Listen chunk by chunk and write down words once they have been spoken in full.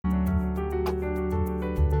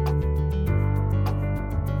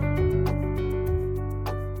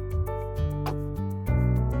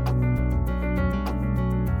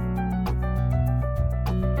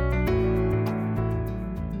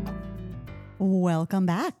Welcome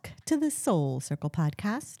back to the Soul Circle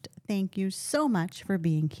podcast. Thank you so much for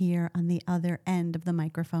being here on the other end of the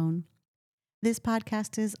microphone. This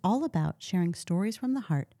podcast is all about sharing stories from the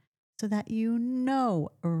heart so that you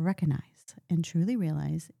recognize, and truly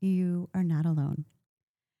realize you are not alone.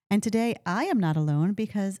 And today I am not alone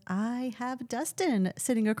because I have Dustin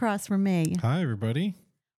sitting across from me. Hi, everybody.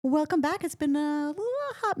 Welcome back. It's been a little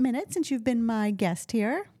hot minute since you've been my guest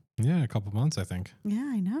here. Yeah, a couple months, I think. Yeah,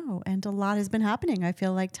 I know. And a lot has been happening. I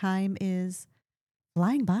feel like time is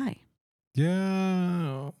flying by.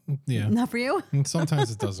 Yeah. Not for you? And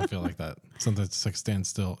sometimes it doesn't feel like that. Sometimes it's like stand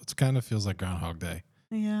still. It kind of feels like Groundhog Day.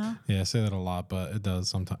 Yeah. Yeah, I say that a lot, but it does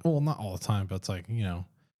sometimes. Well, not all the time, but it's like, you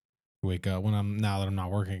wake up now that I'm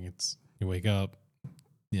not working, it's you wake up,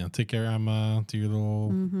 take care of Emma, do your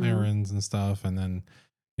little errands and stuff, and then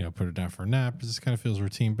put her down for a nap. It just kind of feels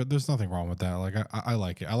routine, but there's nothing wrong with that. Like I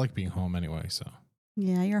like it. I like being home anyway. So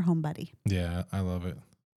Yeah, you're a home buddy. yeah, I love it.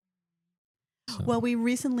 So. Well, we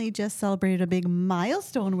recently just celebrated a big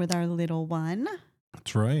milestone with our little one.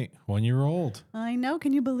 That's right. 1 year old. I know.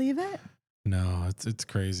 Can you believe it? No, it's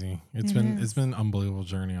crazy. It's been an unbelievable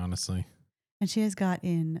journey, honestly. And she has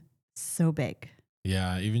gotten so big.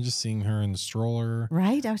 Yeah, even just seeing her in the stroller.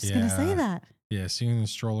 Right? I was just going to say that. Yeah, seeing her in the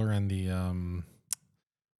stroller and the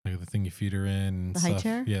like the thing you feed her in. And the stuff. high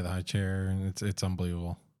chair? Yeah, the high chair. And it's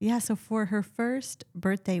unbelievable. Yeah, so for her first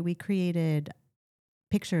birthday, we created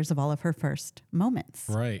pictures of all of her first moments.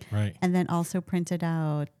 Right. And then also printed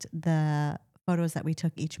out the photos that we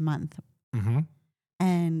took each month. Mm-hmm.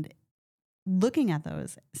 And looking at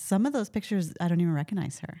those, some of those pictures, I don't even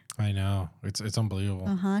recognize her. I know. It's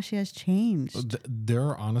unbelievable. She has changed. There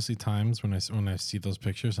are honestly times when I see those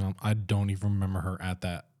pictures and I don't even remember her at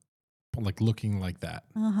that, like looking like that.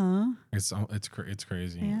 It's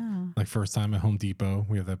crazy. Yeah. Like first time at Home Depot,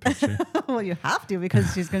 we have that picture. Well, you have to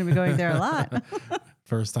because she's going to be going there a lot.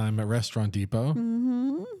 First time at Restaurant Depot.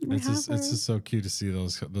 Mm-hmm. It's just so cute to see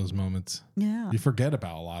those moments. Yeah. You forget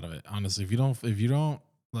about a lot of it, honestly. If you don't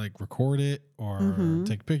like record it or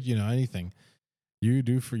take a picture, anything, you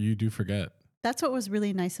do forget. That's what was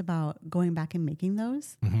really nice about going back and making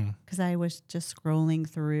those, because I was just scrolling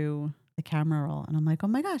through the camera roll and I'm like, oh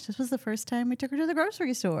my gosh, this was the first time we took her to the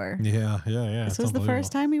grocery store. Yeah. This was the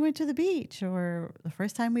first time we went to the beach, or the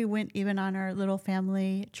first time we went even on our little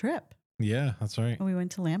family trip. Yeah, that's right. We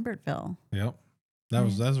went to Lambertville. Yep.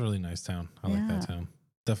 That's a really nice town. I like that town.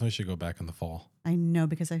 Definitely should go back in the fall. I know,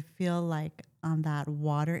 because I feel like on that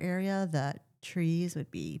water area, the trees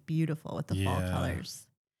would be beautiful with the fall colors.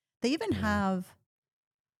 They even have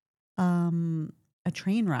a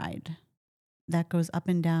train ride that goes up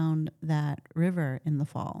and down that river in the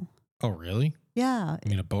fall. Oh, really? Yeah.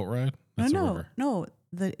 You mean a boat ride? That's a river. No.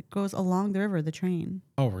 It goes along the river, the train.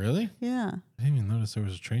 Oh, really? Yeah. I didn't even notice there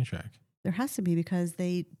was a train track. There has to be, because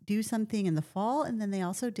they do something in the fall, and then they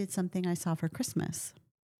also did something I saw for Christmas.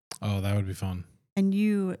 Oh, that would be fun. And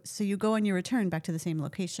you go and you return back to the same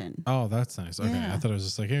location. Oh, that's nice. Okay. Yeah. I thought it was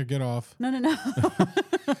just like, here, get off. No.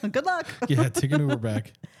 Good luck. Yeah, take an Uber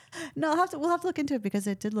back. No, we'll have to look into it, because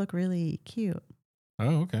it did look really cute.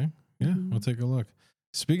 Oh, okay. Yeah, we'll take a look.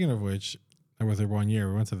 Speaking of which, with her 1 year,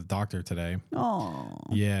 we went to the doctor today. Oh.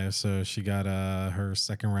 Yeah, so she got her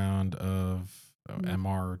second round of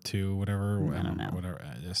MR2, whatever. I don't know. Whatever,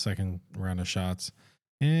 second round of shots.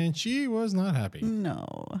 And she was not happy.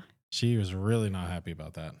 No. She was really not happy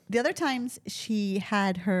about that. The other times she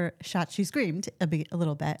had her shot, she screamed a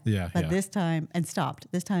little bit. Yeah, but this time, and stopped.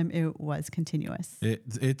 This time it was continuous.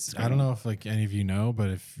 It's I don't know if like any of you know, but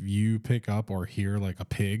if you pick up or hear like a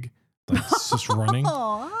pig like just running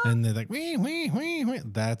and they're like wee wee wee wee,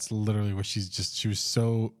 that's literally what she was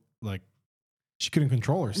so like she couldn't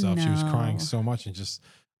control herself. No. She was crying so much and just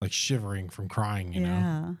like shivering from crying, you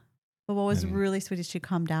know. But what was really sweet is she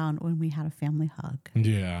calmed down when we had a family hug.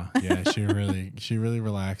 Yeah. She really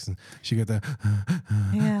relaxed, and she got that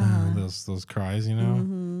those cries,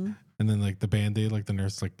 And then like the Band-Aid, like the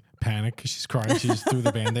nurse like panicked because she's crying. She just threw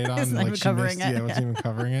the Band-Aid on, and like she missed, wasn't even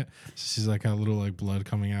covering it. So she's like a little like blood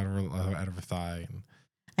coming out of her thigh. And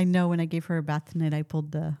I know when I gave her a bath tonight, I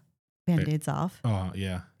pulled the Band-Aids off. Oh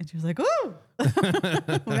yeah. And she was like, "Ooh!"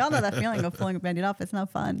 We all know that feeling of pulling a Band-Aid off. It's not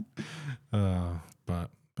fun.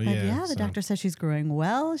 But yeah, the doctor says she's growing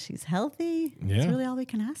well. She's healthy. Yeah. That's really all we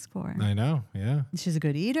can ask for. I know. Yeah. She's a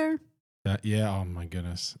good eater. Yeah. Oh my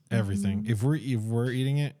goodness. Everything. If we're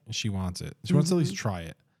eating it, she wants it. She wants to at least try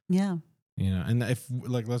it. Yeah. And if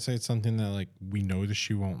like, let's say it's something that like we know that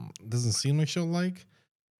she doesn't seem like she'll like,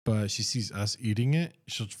 but she sees us eating it,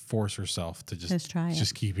 she'll force herself to just try it.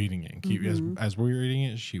 Just keep eating it. And keep as we're eating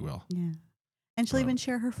it, she will. Yeah. And she'll even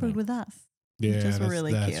share her food with us. Yeah, which is that's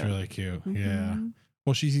really cute. really cute. Mm-hmm. Yeah.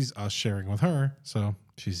 Well, she sees us sharing with her, so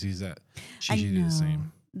she sees that she I should do the know.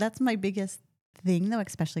 same. That's my biggest thing, though,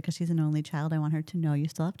 especially because she's an only child. I want her to know you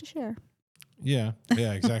still have to share. Yeah,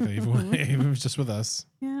 yeah, exactly. Even if it was just with us.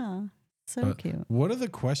 Yeah, so But cute. what are the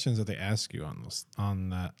questions that they ask you on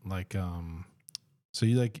that? Like, so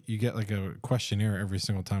you get like a questionnaire every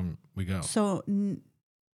single time we go. So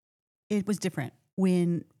it was different.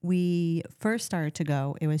 When we first started to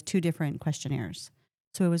go, it was 2 different questionnaires.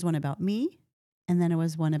 So it was one about me, and then it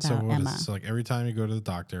was one So about what Emma. is so like every time you go to the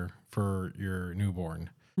doctor for your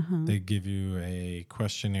newborn, Uh-huh. they give you a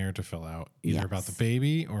questionnaire to fill out, either about the Yes.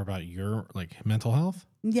 baby or about your like mental health.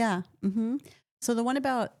 Yeah. Mm-hmm. So the one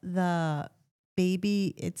about the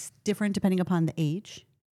baby, it's different depending upon the age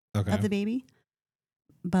Okay. of the baby.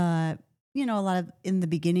 But, a lot of in the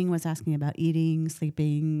beginning was asking about eating,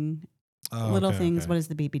 sleeping, Oh, little okay. things. Okay. What is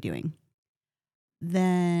the baby doing?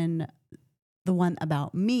 Then the one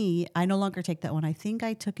about me, I no longer take that one. I think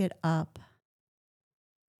I took it up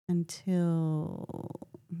until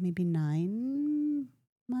maybe 9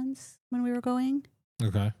 months when we were going.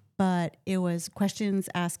 Okay. But it was questions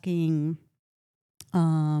asking,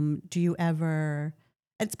 do you ever,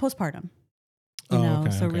 it's postpartum, Oh,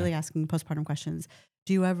 okay. so Okay. really asking postpartum questions.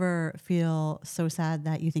 Do you ever feel so sad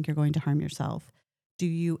that you think you're going to harm yourself? Do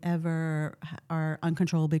you ever are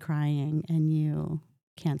uncontrollably crying and you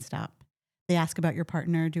can't stop? They ask about your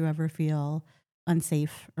partner. Do you ever feel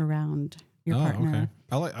unsafe around your partner?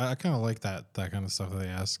 Okay. I kind of like that kind of stuff that they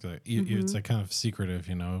ask. It's like kind of secretive,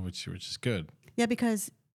 which is good. Yeah, because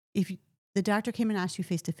if the doctor came and asked you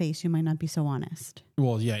face to face, you might not be so honest.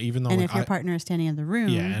 Well, yeah, even though And like if your partner is standing in the room,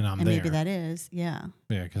 yeah, and I'm and maybe there. that is, yeah.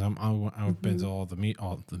 Yeah, because I've been to all the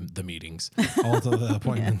meetings, all the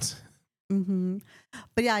appointments. Mm-hmm.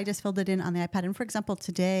 But yeah, I just filled it in on the iPad. And for example,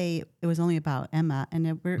 today it was only about Emma, and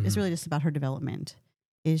it's really just about her development.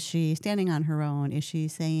 Is she standing on her own? Is she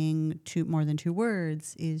saying more than 2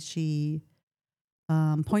 words? Is she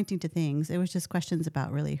pointing to things? It was just questions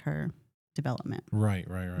about really her development. Right.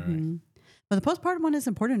 Mm-hmm. But the postpartum one is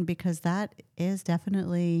important because that is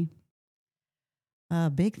definitely a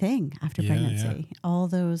big thing after pregnancy. Yeah. All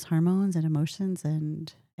those hormones and emotions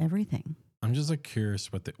and everything. I'm just like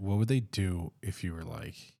curious what would they do if you were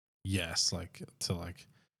like, yes, like to like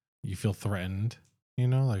you feel threatened,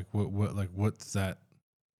 like what's that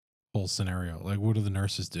whole scenario? Like what do the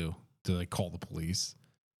nurses do? Do they call the police?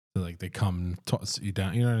 Do they come toss you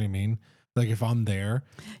down? You know what I mean? Like if I'm there.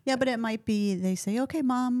 Yeah, but it might be they say, okay,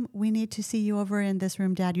 mom, we need to see you over in this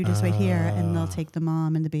room. Dad, you just wait here. And they'll take the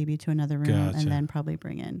mom and the baby to another room and then probably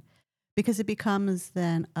bring in. Because it becomes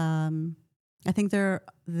then, I think there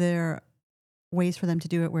are ways for them to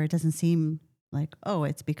do it where it doesn't seem like, oh,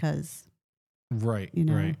 it's because, right,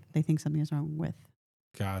 they think something is wrong with.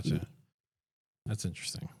 Gotcha. Me. That's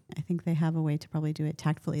interesting. I think they have a way to probably do it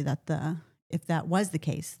tactfully that if that was the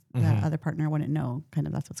case, the other partner wouldn't know kind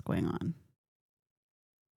of that's what's going on.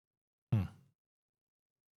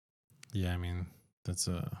 Yeah, I mean, that's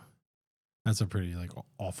a pretty like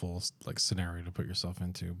awful like scenario to put yourself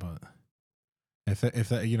into, but if that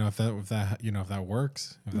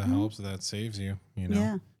works, if that helps, if that saves you,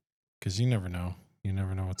 Yeah. Cuz you never know. You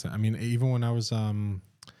never know I mean, even when I was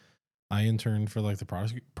I interned for like the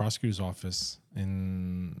prosecutor's office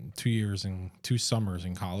in 2 years and 2 summers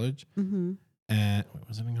in college. Mm-hmm. And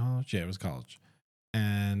was it in college? Yeah, it was college.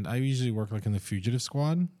 And I usually work like in the fugitive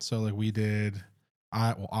squad. So like we did,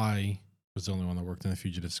 I was the only one that worked in the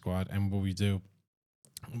fugitive squad. And what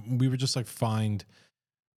we would just like find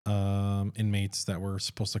inmates that were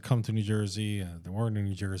supposed to come to New Jersey and they weren't in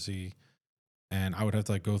New Jersey. And I would have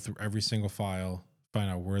to like go through every single file, find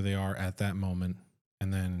out where they are at that moment.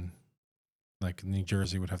 And then like New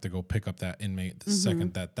Jersey would have to go pick up that inmate the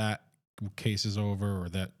second that case is over or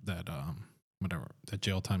that whatever, that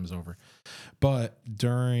jail time is over. But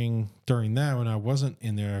during that, when I wasn't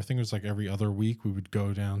in there, I think it was like every other week we would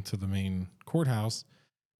go down to the main courthouse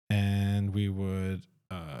and we would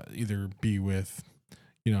either be with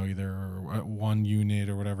either one unit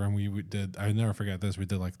or whatever, and I never forget this, we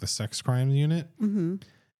did like the sex crime unit.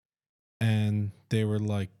 And they would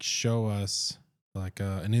like show us like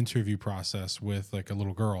an interview process with like a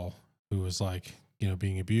little girl who was like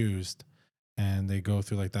being abused, and they go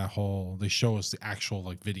through like that whole, they show us the actual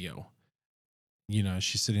like video,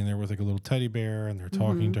 she's sitting there with like a little teddy bear and they're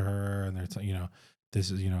talking to her and they're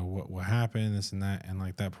this is what happened, this and that, and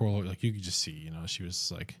like that poor like you could just see she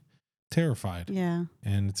was like terrified. Yeah.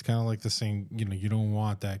 And it's kind of like the same, you don't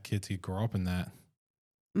want that kid to grow up in that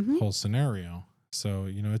whole scenario. So,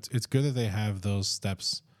 it's good that they have those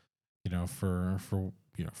steps, for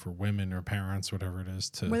for women or parents, whatever it is,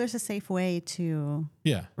 to where there's a safe way to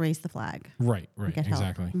raise the flag. Right. Get help,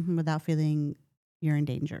 Exactly. without feeling you're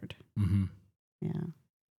endangered. Mm-hmm. Yeah.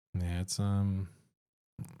 Yeah. It's,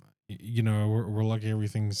 we're lucky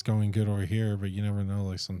everything's going good over here, but you never know.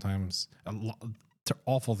 Like sometimes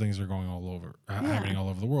awful things are going all over, happening all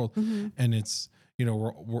over the world. Mm-hmm. And it's,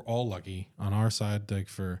 we're all lucky on our side, like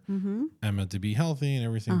for Emma to be healthy and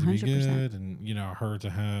everything 100%. To be good, and her to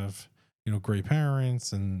have great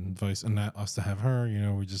parents and that us to have her.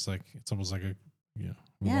 We just like it's almost like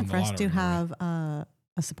and for us to have a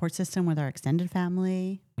support system with our extended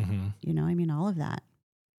family. Mm-hmm. All of that.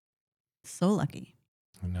 So lucky.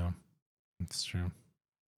 I know, it's true.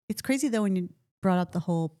 It's crazy though when you brought up the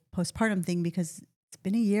whole postpartum thing, because it's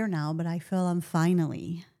been a year now, but I feel I'm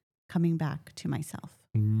finally coming back to myself.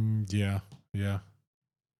 Yeah.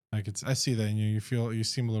 I see that in you. You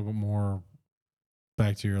seem a little bit more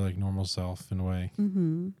back to your like normal self in a way.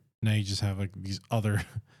 Mm-hmm. Now you just have like these other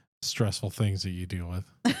stressful things that you deal with.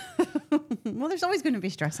 Well, there's always going to be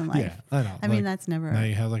stress in life. Yeah, I know. I mean, that's never. Now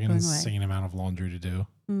you have like an insane amount of laundry to do.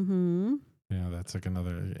 Mm-hmm. That's like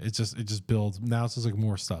another. It just builds. Now it's just like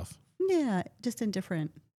more stuff. Yeah, just in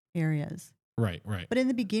different areas. Right. But in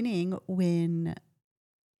the beginning, when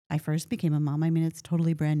I first became a mom, it's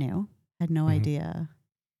totally brand new. I had no idea.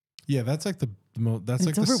 Yeah, that's like the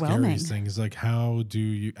scariest thing is like, how do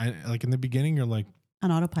you, like in the beginning, you're like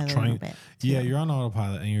on autopilot a little bit. Yeah, you're on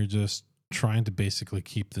autopilot and you're just trying to basically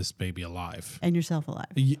keep this baby alive. And yourself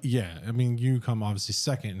alive. Yeah. You come obviously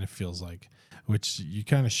second, and it feels like, which you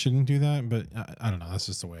kind of shouldn't do that, but I don't know. That's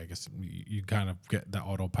just the way, I guess you kind of get the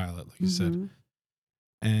autopilot, like you said.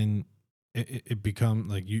 And it become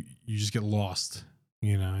like you just get lost.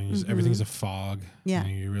 Everything's a fog. Yeah.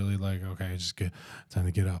 And you're really like, okay, time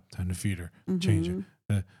to get up, time to feed her, change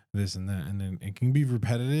her, this and that. And then it can be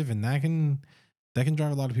repetitive, and that can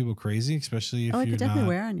drive a lot of people crazy, especially if it could definitely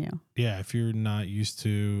wear on you. Yeah. If you're not used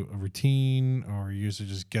to a routine or you're used to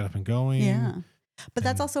just get up and going. Yeah. But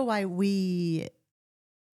that's also why we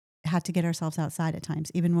had to get ourselves outside at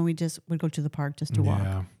times, even when we just would go to the park just to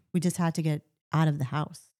walk. We just had to get out of the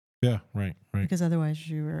house. Yeah, right. Because otherwise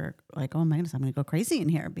you were like, oh my goodness, I'm going to go crazy in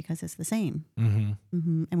here because it's the same.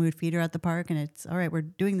 Mm-hmm. And we would feed her at the park, and it's all right, we're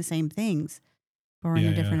doing the same things, but we're in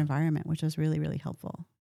a different environment, which was really, really helpful.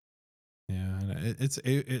 Yeah, and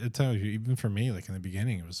it tells you, even for me, like in the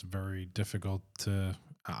beginning, it was very difficult to,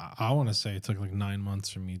 I want to say it took like 9 months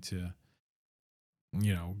for me to,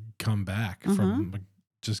 come back from like,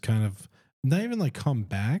 just kind of, not even like come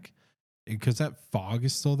back, because that fog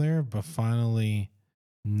is still there, but finally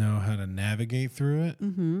know how to navigate through it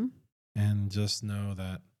and just know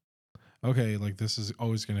that, okay, like this is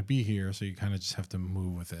always going to be here. So you kind of just have to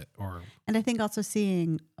move with it. And I think also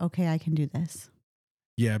seeing, okay, I can do this.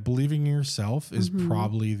 Yeah. Believing in yourself is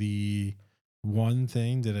probably the one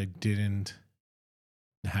thing that I didn't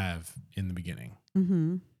have in the beginning.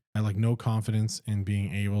 I like no confidence in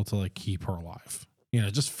being able to like keep her alive.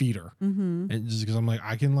 Just feed her. And just because I'm like,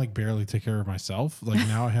 I can like barely take care of myself. Like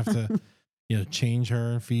now I have to, change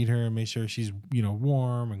her, feed her, make sure she's,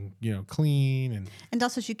 warm and, clean. And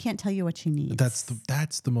also she can't tell you what she needs.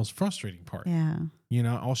 That's the most frustrating part.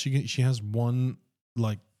 Yeah. All she has one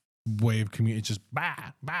like way of communicating. It's just bah.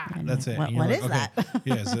 That's it. What like, is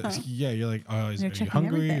that? You're like, oh, are you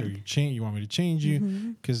hungry? Or you want me to change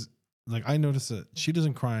you? Because like I noticed that she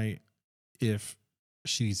doesn't cry if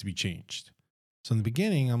she needs to be changed. So in the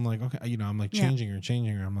beginning, I'm like, okay, I'm like changing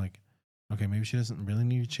her. I'm like, okay, maybe she doesn't really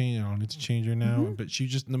need to change. I don't need to change her now. But she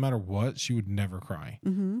just, no matter what, she would never cry.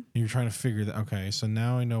 And you're trying to figure that, okay, so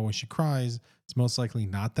now I know when she cries, it's most likely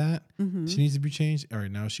not that. She needs to be changed. All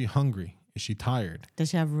right, now is she hungry? Is she tired? Does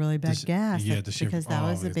she have really bad gas? Yeah, because that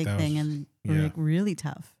was a big thing and really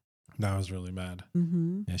tough. That was really bad.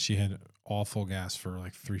 Yeah, she had awful gas for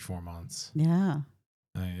like 3-4 months. Yeah.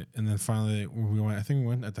 And then finally we went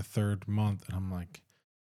at the 3rd month, and I'm like,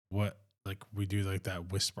 what? Like we do like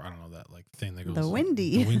that whisper, I don't know, that like thing that goes, the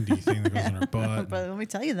windy thing that goes in her butt. But let me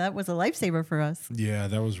tell you, that was a lifesaver for us. Yeah,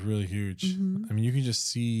 that was really huge. I mean, you can just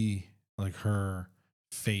see like her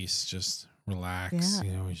face just relax.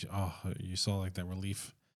 You saw like that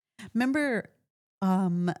relief. Remember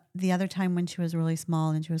the other time when she was really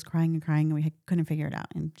small and she was crying and we couldn't figure it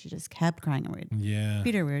out, and she just kept crying, and we'd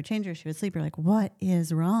feed her, we would change her, she would sleep. We're like, what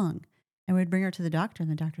is wrong? And we'd bring her to the doctor,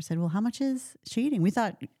 and the doctor said, well, how much is she eating? We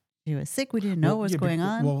thought she was sick. We didn't know what was going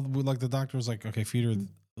on. Well, like the doctor was like, okay, feed her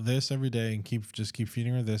this every day and keep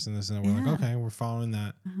feeding her this and this. And we're like, okay, we're following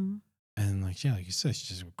that. And like, like you said, she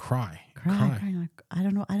just would cry. Crying. Like, I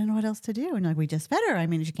don't know what else to do. And like, we just fed her. I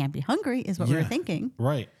mean, she can't be hungry is what we were thinking.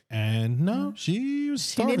 Right. And no, she was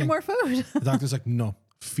starving. She needed more food. The doctor's like, no,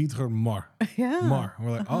 feed her more. Yeah. More.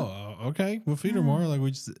 We're like, okay, we'll feed her more. Like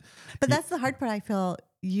we just. But that's the hard part. I feel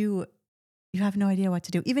you have no idea what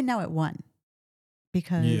to do, even now at 1,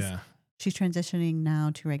 because she's transitioning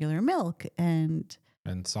now to regular milk and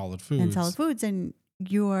solid foods. And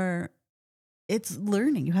it's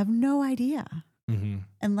learning. You have no idea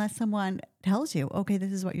unless someone tells you, okay,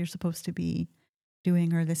 this is what you're supposed to be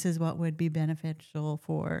doing, or this is what would be beneficial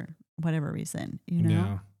for whatever reason, you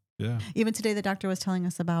know? Yeah. Even today, the doctor was telling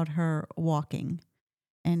us about her walking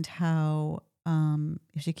and how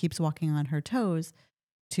if she keeps walking on her toes,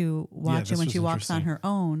 to watch it when she walks on her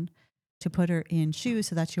own, to put her in shoes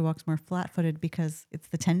so that she walks more flat-footed, because it's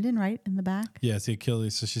the tendon right in the back. Yeah, it's the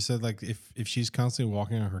Achilles. So she said, like, if she's constantly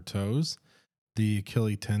walking on her toes, the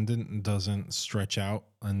Achilles tendon doesn't stretch out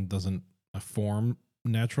and doesn't form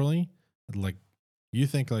naturally. Like, you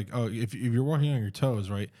think like, oh, if you're walking on your toes,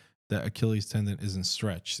 right, the Achilles tendon isn't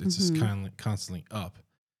stretched. It's just kind of constantly up.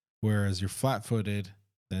 Whereas you're flat-footed,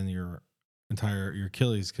 then your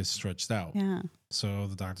Achilles gets stretched out. Yeah. So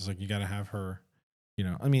the doctor's like, you got to have her, you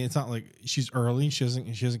know, I mean, it's not like she's early. She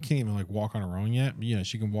can't even like walk on her own yet. But, you know,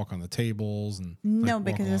 she can walk on the tables and no,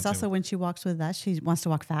 because it's also when she walks with us, she wants to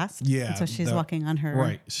walk fast. Yeah. And so she's walking on her.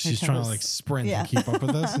 Right. She's trying to like sprint and keep up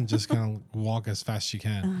with us and just kind of walk as fast as she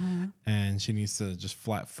can. And she needs to just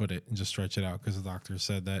flat foot it and just stretch it out, because the doctor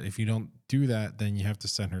said that if you don't do that, then you have to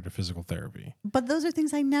send her to physical therapy. But those are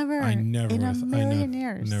things I never in a million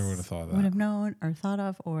years never would have thought of that. Would have known or thought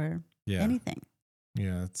of or anything.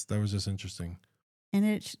 Yeah, that was just interesting. And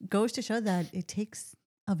it goes to show that it takes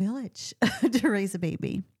a village to raise a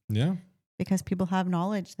baby. Yeah. Because people have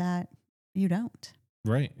knowledge that you don't.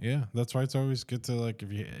 Right. Yeah. That's why it's always good to, like,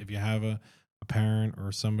 if you have a parent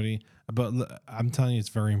or somebody, but I'm telling you, it's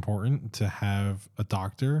very important to have a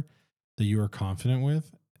doctor that you are confident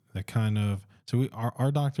with, that kind of, so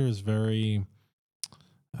our doctor is very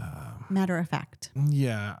matter of fact.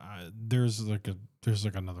 Yeah. There's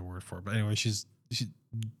another word for it, but anyway,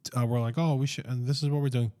 we're like, oh, we should, and this is what we're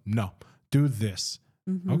doing. No, do this.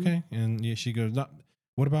 Okay. And she goes, no,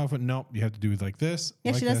 what about if nope, you have to do it like this.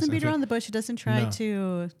 Yeah, like she doesn't beat around the bush. She doesn't try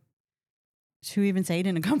to even say it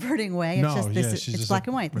in a comforting way. It's it's black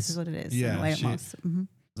and white. This is what it is. Yeah. In the way almost.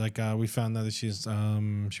 Like we found out that she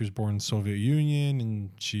was born in the Soviet Union,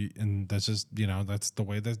 and that's just, you know, that's the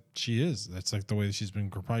way that she is. That's like the way that she's been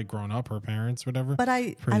probably grown up, her parents, whatever. But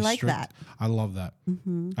I like strict. That. I love that.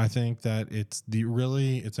 I think that it's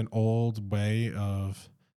an old way of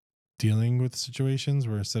dealing with situations,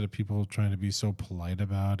 where instead of people trying to be so polite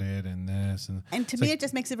about it and this and to me, it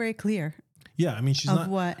just makes it very clear. Yeah, I mean, she's not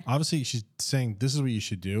obviously she's saying this is what you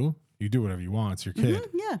should do. You do whatever you want. It's your kid.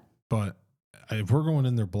 Yeah. But if we're going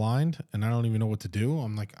in there blind and I don't even know what to do,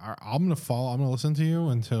 I'm like, I'm going to follow. I'm going to listen to you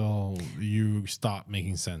until you stop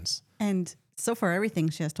making sense. And so far, everything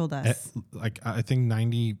she has told us, like I think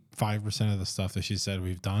 95% of the stuff that she said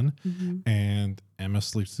we've done, and Emma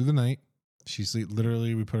sleeps through the night.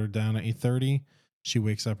 Literally, we put her down at 8:30. She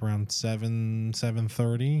wakes up around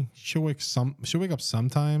 7:30. She'll wake up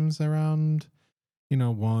sometimes around,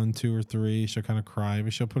 1, 2, or 3. She'll kind of cry,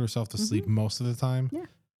 but she'll put herself to sleep most of the time. Yeah.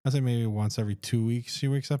 I'd say maybe once every 2 weeks she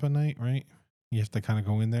wakes up at night, right? You have to kind of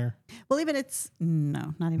go in there. Well,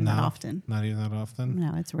 not even that often. Not even that often?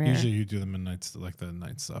 No, it's rare. Usually you do the midnight, like the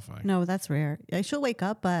night stuff. No, that's rare. She'll wake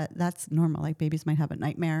up, but that's normal. Like babies might have a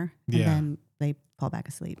nightmare and then they fall back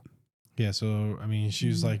asleep. Yeah, so, I mean, she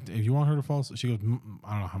was like, if you want her to fall asleep, she goes,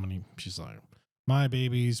 I don't know how many, she's like, my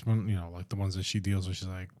babies, when like the ones that she deals with, she's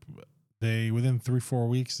like, within 3-4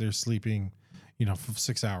 weeks, they're sleeping, for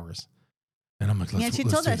 6 hours. And I'm like, she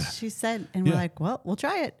told us, she said, and we're like, well, we'll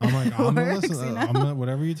try it. I'm like, I'm going to listen. I'm gonna,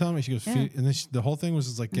 whatever you tell me. She goes, and then the whole thing was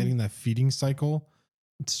just like getting that feeding cycle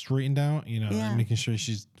straightened out, and making sure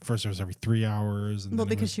first it was every 3 hours. And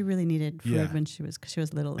because she really needed food when she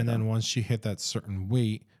was little. And then once she hit that certain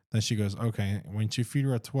weight, then she goes, okay, once you feed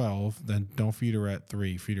her at 12, then don't feed her at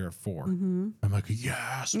 3, feed her at 4. I'm like,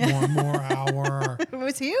 yes, one more hour. It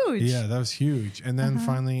was huge. Yeah, that was huge. And then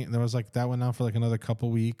finally, there was like, that went on for like another couple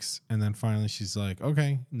weeks. And then finally she's like,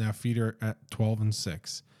 okay, now feed her at 12 and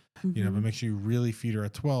 6. But make sure you really feed her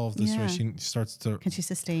at 12. This way she starts to. Can she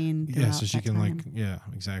sustain? Yeah, so she can time.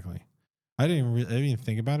 Exactly. I didn't even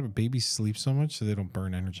think about it, but babies sleep so much so they don't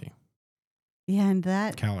burn energy. Yeah, and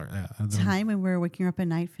that time when we're waking up at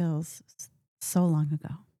night feels so long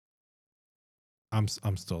ago. I'm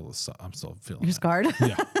still feeling. You're scarred.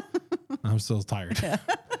 Yeah, I'm still tired. Yeah.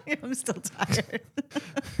 I'm still tired.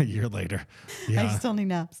 A year later, yeah, I still need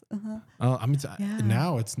naps.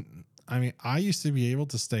 Now it's. I mean, I used to be able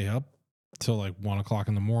to stay up till like 1 o'clock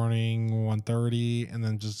in the morning, 1:30, and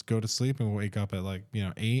then just go to sleep and wake up at like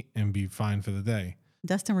 8 and be fine for the day.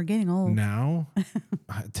 Dustin, we're getting old. Now,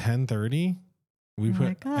 at 10:30, we You're put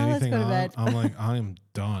like, "Oh, let's anything go to on. bed." I'm like, I am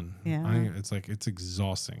done. Yeah. It's like, it's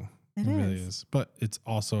exhausting. It really is. is. But it's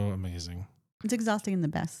also amazing. It's exhausting in the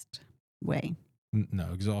best way.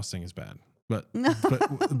 No, exhausting is bad. But No,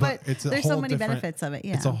 but it's a there's whole so many different, benefits of it.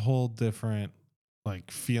 Yeah. it's a whole different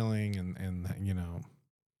like feeling and you know,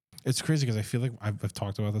 it's crazy because I feel like I've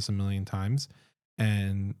talked about this a million times,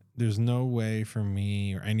 and there's no way for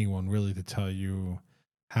me or anyone really to tell you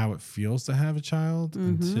how it feels to have a child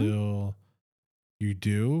until you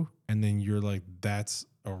do, and then you're like, that's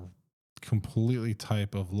a completely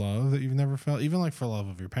type of love that you've never felt. Even like for love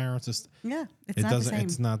of your parents, It's it not doesn't. the same.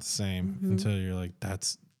 It's not the same until you're like,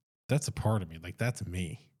 that's a part of me. Like that's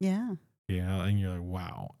me. Yeah. You know, and you're like,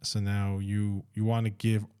 wow. So now you want to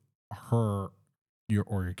give her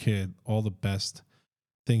your kid all the best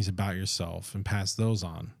things about yourself and pass those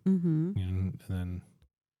on, and then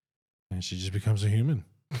she just becomes a human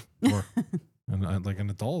or like an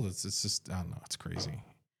adult. It's just, I don't know. It's crazy.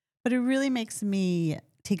 But it really makes me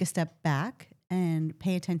take a step back and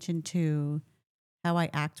pay attention to how I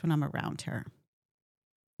act when I'm around her,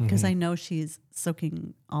 because I know she's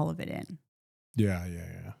soaking all of it in. Yeah.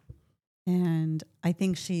 And I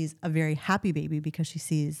think she's a very happy baby because she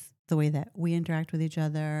sees the way that we interact with each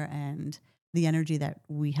other, and the energy that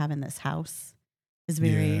we have in this house is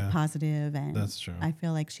very positive. And that's true. I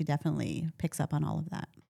feel like she definitely picks up on all of that.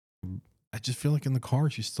 I just feel like in the car,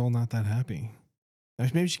 she's still not that happy.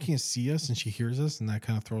 Like maybe she can't see us and she hears us, and that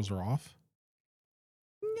kind of throws her off.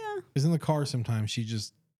 Yeah. Because in the car, sometimes she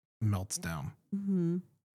just melts down. Mm-hmm.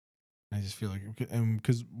 I just feel like, and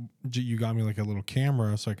because you got me like a little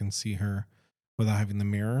camera so I can see her without having the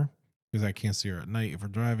mirror, because I can't see her at night if we're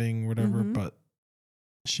driving, whatever. But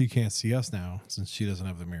she can't see us now since she doesn't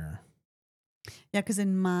have the mirror. Yeah, because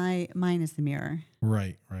in mine is the mirror.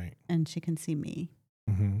 Right. And she can see me.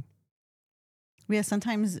 Mm-hmm. Yeah,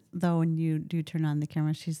 sometimes though, when you do turn on the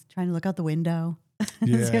camera, she's trying to look out the window.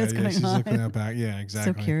 Yeah, see what's going she's on. looking out back. Yeah,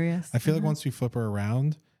 exactly. So curious. I feel like once we flip her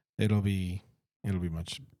around, it'll be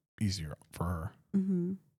much easier for her.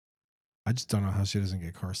 I just don't know how she doesn't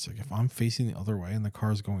get car sick. If I'm facing the other way and the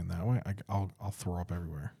car's going that way, I'll throw up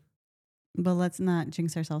everywhere. But let's not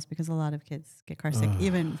jinx ourselves, because a lot of kids get car sick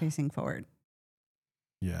even facing forward.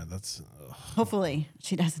 Yeah, that's... Hopefully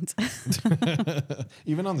she doesn't.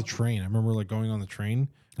 Even on the train. I remember like going on the train.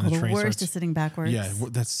 And the train worst is sitting backwards.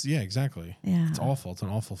 Yeah, exactly. Yeah. It's awful. It's an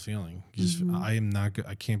awful feeling. I am not good.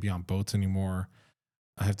 I can't be on boats anymore.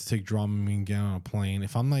 I have to take Dramamine and get on a plane.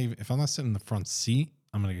 If I'm not sitting in the front seat,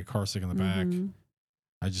 I'm gonna get car sick in the back.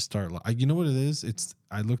 I just start. You know what it is?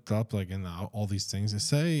 I looked up like in all these things. They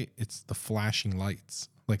say it's the flashing lights,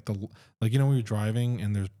 like you know when you're driving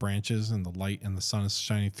and there's branches and the light and the sun is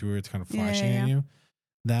shining through it. It's kind of flashing at you.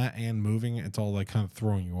 That and moving, it's all like kind of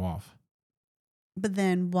throwing you off. But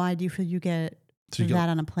then why do you feel you get that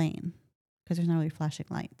on a plane? Because there's not really flashing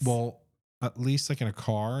lights. Well, at least like in a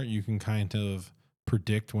car, you can kind of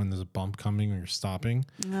predict when there's a bump coming or you're stopping.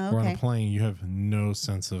 Or on a plane, you have no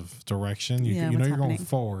sense of direction. You know you're going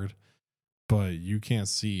forward, but you can't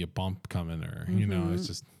see a bump coming, or you know, it's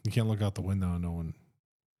just, you can't look out the window and know when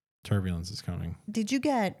turbulence is coming. Did you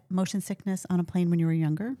get motion sickness on a plane when you were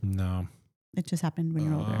younger? No. It just happened when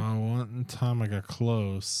you were older. One time I got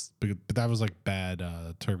close, but that was like bad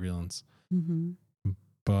turbulence.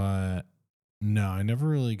 But no, I never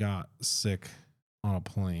really got sick on a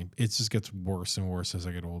plane. It just gets worse and worse as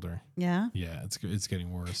I get older. Yeah? Yeah, it's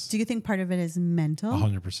getting worse. Do you think part of it is mental?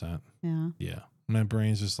 100%. Yeah. Yeah. My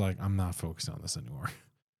brain's just like, I'm not focused on this anymore.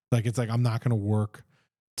 Like, it's like, I'm not going to work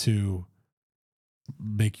to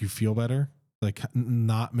make you feel better. Like,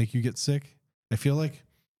 not make you get sick. I feel like.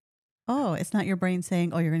 Oh, it's not your brain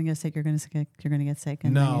saying, oh, you're going to get sick, you're going to get sick.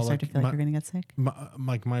 And then you start to feel like you're going to get sick.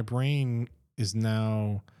 My brain is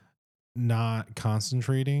now not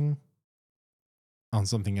concentrating on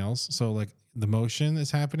something else. So like the motion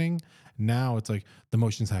is happening. Now it's like the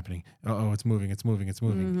motion's happening. Oh, it's moving.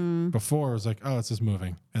 Before it was like, oh, it's just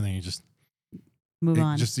moving. And then you just move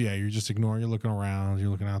on. You're just ignoring, you're looking around, you're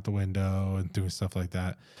looking out the window and doing stuff like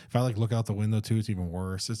that. If I like look out the window too, it's even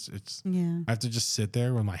worse. It's I have to just sit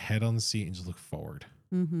there with my head on the seat and just look forward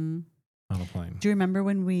on a plane. Do you remember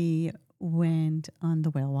when we went on the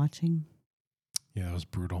whale watching? Yeah, it was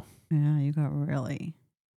brutal. Yeah, you got really.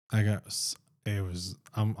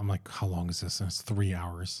 I'm like, how long is this? And it's 3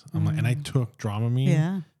 hours. I'm like, and I took Dramamine.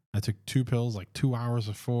 Yeah. I took 2 pills like 2 hours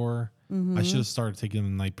before. I should have started taking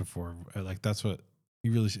them the night before. Like that's what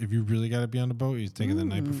if you really got to be on the boat, you take it the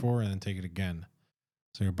night before and then take it again.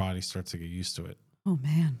 So your body starts to get used to it. Oh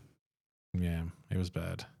man. Yeah, it was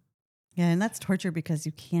bad. Yeah, and that's torture because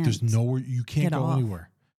you can't. There's nowhere you can't get go off. anywhere.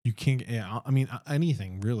 You can't. Yeah, I mean,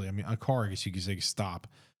 anything really. I mean, a car, I guess you could say stop,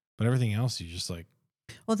 but everything else, you just like.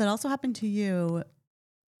 Well, that also happened to you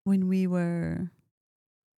when we were.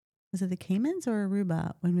 Was it the Caymans or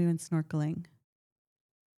Aruba when we went snorkeling?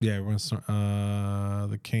 Yeah,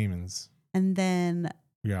 the Caymans. And then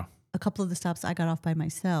Yeah. a couple of the stops I got off by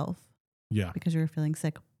myself. Yeah. Because we were feeling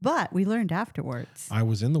sick. But we learned afterwards. I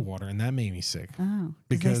was in the water and that made me sick. Oh,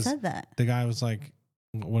 because they said that. The guy was like,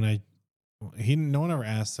 no one ever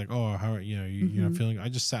asked like, oh, how are you're not feeling? I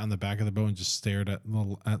just sat on the back of the boat and just stared at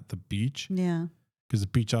the beach. Yeah. Because the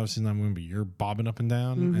beach obviously is not moving, but you're bobbing up and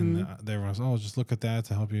down. And everyone was, oh, just look at that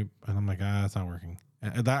to help you. And I'm like, it's not working.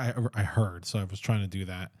 And that I heard. So I was trying to do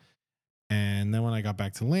that. And then when I got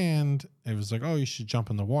back to land, it was like, oh, you should jump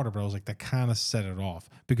in the water. But I was like, that kind of set it off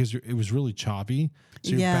because it was really choppy.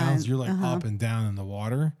 So you're like up and down in the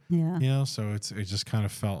water. Yeah. So it just kind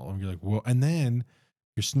of felt, you're like, whoa. And then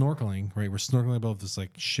you're snorkeling, right? We're snorkeling above this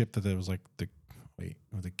like ship that was like the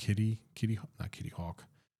Kitty Hawk.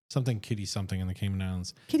 Something in the Cayman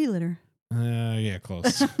Islands. Kitty litter. Yeah,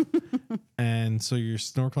 close. And so you're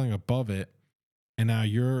snorkeling above it. And now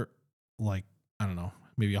you're like, I don't know,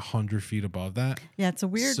 maybe 100 feet above that. Yeah, it's a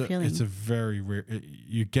weird feeling. It's a very rare.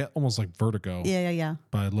 You get almost like vertigo. Yeah.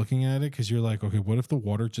 By looking at it, because you're like, okay, what if the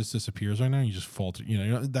water just disappears right now? And you just fall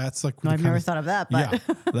to, that's like. No, I've never thought of that. But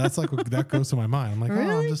yeah, that's like that goes to my mind. I'm like,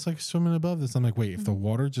 really? oh, I'm just like swimming above this. I'm like, wait, if the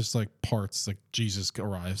water just like parts, like Jesus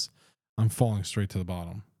arrives, I'm falling straight to the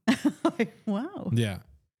bottom. Wow. Yeah,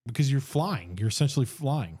 because you're flying. You're essentially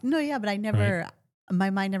flying. No, yeah, but I never. Right? My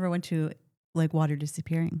mind never went to like water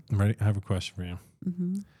disappearing. Ready? I have a question for you.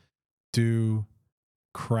 Do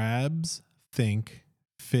crabs think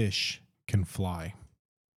fish can fly?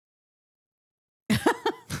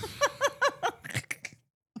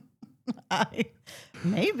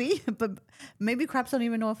 Maybe, but maybe crabs don't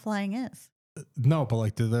even know what flying is. No, but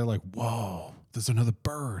like they're like, whoa, there's another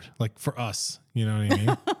bird. Like for us, you know what I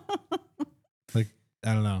mean? Like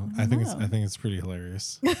I don't know. I think it's pretty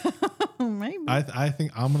hilarious. Maybe. I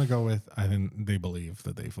think I'm gonna go with I think they believe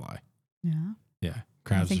that they fly. Yeah. Yeah.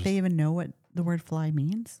 Crabs. I think they even know what the word fly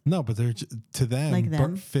means. No, but they're to them,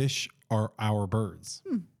 like fish are our birds.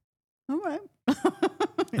 All right.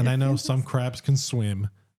 And I know some crabs can swim,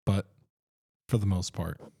 but for the most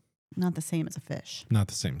part, not the same as a fish. Not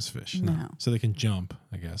the same as fish. No. So they can jump,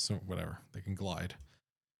 I guess, or whatever. They can glide.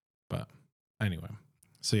 But anyway,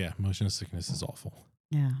 so yeah, motion sickness is awful.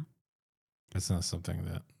 Yeah. It's not something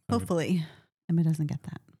that. Hopefully, Emma doesn't get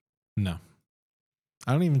that. No.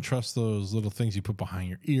 I don't even trust those little things you put behind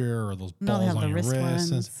your ear or those balls on your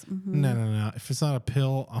wrist. No. If it's not a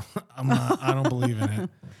pill, I don't believe in it.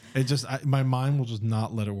 It just, my mind will just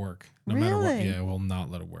not let it work. No matter what. Yeah, it will not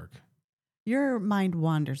let it work. Your mind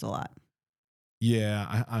wanders a lot.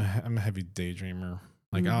 Yeah, I'm a heavy daydreamer.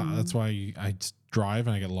 Like that's why I drive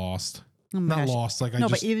and I get lost. Not lost. Like I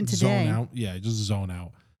just but even today, zone out. Yeah, I just zone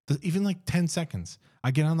out. Even like 10 seconds. I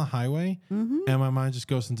get on the highway and my mind just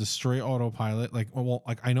goes into straight autopilot. Like,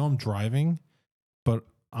 like I know I'm driving, but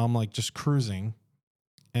I'm like just cruising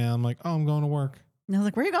and I'm like, oh, I'm going to work. And I was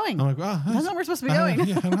like, where are you going? I'm like, oh, that's not where we're supposed to be going.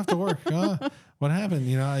 Yeah, I don't have to work. What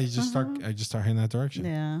happened? I just start heading that direction.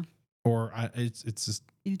 Yeah. Or it's just,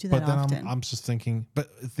 you do that but then often. I'm just thinking,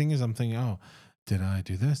 but the thing is, I'm thinking, oh, did I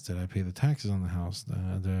do this? Did I pay the taxes on the house? Did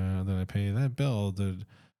I pay that bill?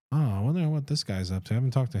 I wonder what this guy's up to. I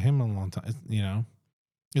haven't talked to him in a long time.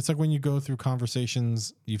 It's like when you go through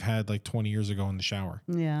conversations you've had like 20 years ago in the shower.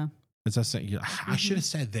 Yeah. It's that saying, I should have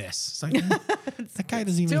said this. It's like, that guy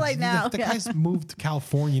doesn't even. Too late now. That guy's moved to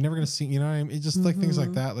California. You're never going to see, what I mean? It's just like things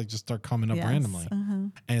like that, like just start coming up randomly.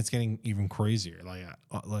 And it's getting even crazier.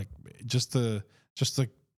 Like just the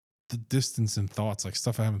distance in thoughts, like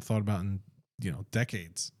stuff I haven't thought about in,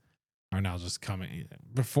 decades are now just coming.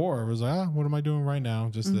 Before it was like, what am I doing right now?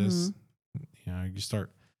 Just this, you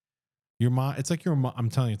start your mind. It's like I'm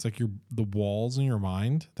telling you, it's like the walls in your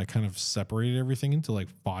mind that kind of separated everything into like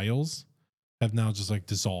files have now just like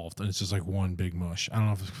dissolved. And it's just like one big mush. I don't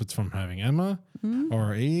know if it's from having Emma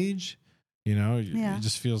or age, it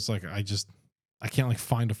just feels like I can't like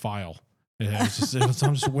find a file. I'm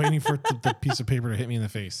just waiting for the piece of paper to hit me in the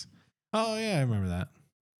face. Oh yeah. I remember that.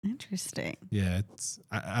 Interesting. Yeah, it's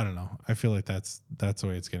I don't know. I feel like that's the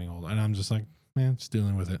way it's getting old, and I'm just like, man, just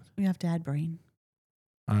dealing with it. You have dad brain.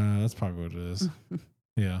 That's probably what it is.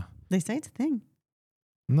 Yeah. They say it's a thing.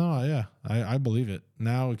 No, yeah, I believe it.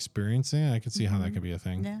 Now experiencing it, I can see how that could be a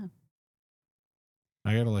thing. Yeah.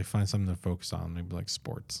 I gotta like find something to focus on, maybe like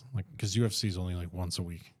sports, like because UFC is only like once a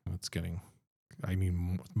week, and I need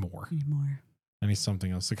more. Need more. I need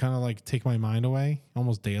something else to kind of like take my mind away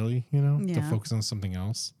almost daily, you know, to Yeah. focus on something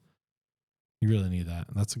else. You really need that.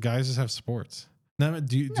 That's guys just have sports. Now, No,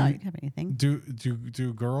 you can have anything.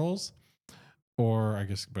 do girls, or I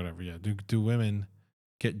guess whatever, yeah. Do women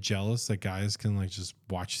get jealous that guys can like just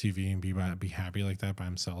watch TV and be happy like that by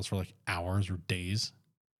themselves for like hours or days?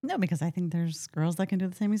 No, because I think there's girls that can do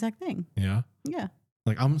the same exact thing. Yeah. Yeah.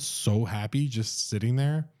 Like I'm so happy just sitting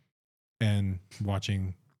there and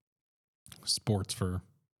watching sports for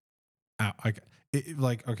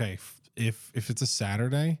like okay, if it's a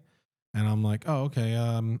Saturday and I'm like, oh okay,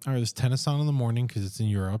 all right, there's tennis on in the morning because it's in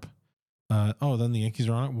Europe. Oh, then the Yankees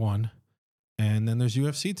are on at 1, and then there's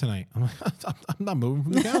UFC tonight. I'm like, I'm not moving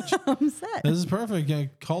from the couch. I'm set. This is perfect. Yeah,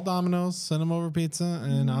 call Domino's, send them over pizza,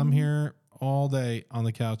 and I'm here all day on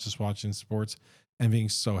the couch just watching sports and being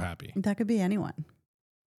so happy. That could be anyone.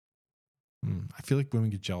 I feel like women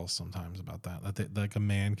get jealous sometimes about that. That like a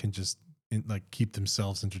man can just like keep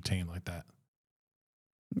themselves entertained like that.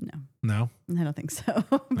 No, I don't think so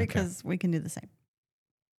because we can do the same.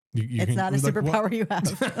 You it's can, not a like, superpower you have.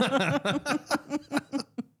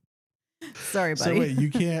 Sorry, buddy. So wait, you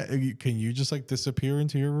can't? Can you just like disappear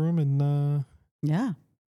into your room and yeah?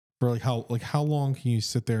 For how long can you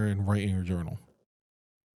sit there and write in your journal?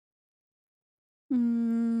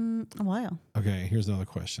 A while. Okay, here's another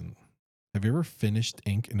question. Have you ever finished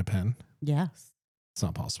ink in a pen? Yes. It's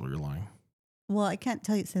not possible. You're lying. Well, I can't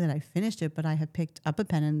say that I finished it, but I have picked up a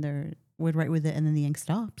pen and there would write with it, and then the ink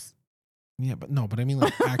stops. Yeah, but I mean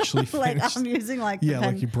like actually like finished. I'm using like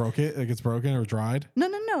like you broke it, like it's broken or dried.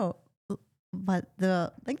 No. But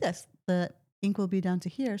the ink will be down to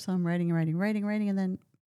here, so I'm writing, and then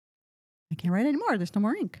I can't write anymore. There's no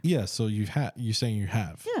more ink. Yeah, so you're saying you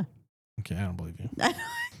have. Yeah. Okay, I don't believe you.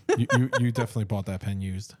 you definitely bought that pen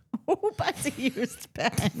used. Who buys a used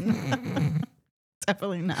pen?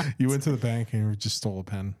 Definitely not. You went to the bank and just stole a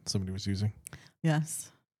pen somebody was using.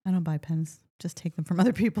 Yes. I don't buy pens. Just take them from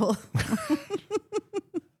other people.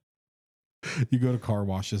 You go to car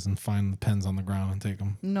washes and find the pens on the ground and take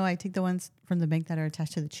them. No, I take the ones from the bank that are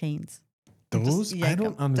attached to the chains. Those? I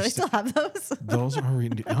don't understand. Do I still have those? Those are. I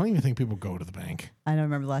don't even think people go to the bank. I don't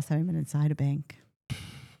remember the last time I've been inside a bank.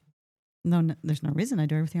 No, there's no reason. I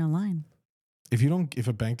do everything online. If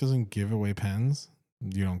a bank doesn't give away pens,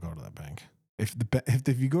 you don't go to that bank.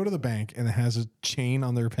 If you go to the bank and it has a chain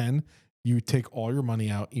on their pen, you take all your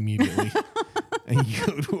money out immediately, and you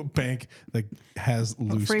go to a bank that has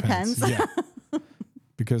loose free pens. Yeah,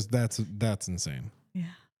 because that's insane. Yeah,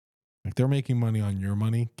 like they're making money on your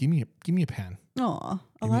money. Give me a pen. Oh,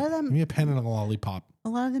 a lot of them. Give me a pen and a lollipop. A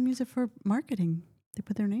lot of them use it for marketing. They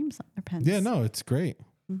put their names on their pens. Yeah, no, it's great.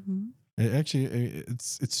 Mm-hmm.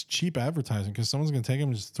 It's cheap advertising because someone's gonna take them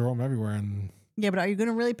and just throw them everywhere. And yeah, but are you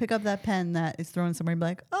gonna really pick up that pen that is thrown somewhere and be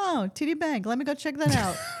like, "Oh, TD Bank, let me go check that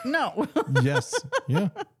out"? No. Yes. Yeah.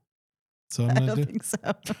 So I don't think so.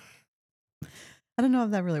 I don't know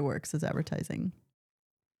if that really works as advertising.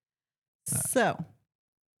 So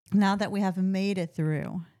now that we have made it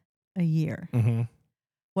through a year,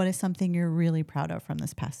 what is something you're really proud of from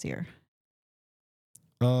this past year?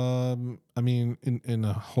 I mean, in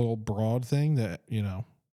a whole broad thing that,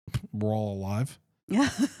 we're all alive. Yeah.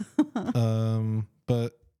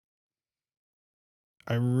 But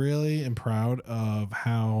I really am proud of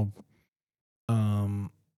how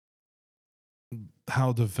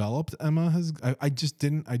developed Emma has. I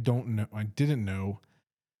didn't know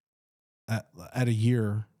at a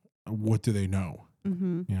year, what do they know?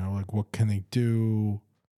 Mm-hmm. Like what can they do?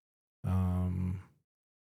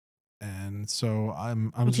 And so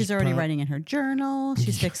I'm she's already writing in her journal.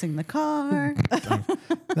 She's fixing the car.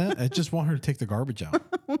 I just want her to take the garbage out.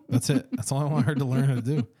 That's it. That's all I want her to learn how to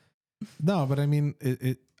do. No, but I mean,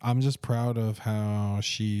 I'm just proud of how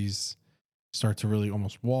she's start to really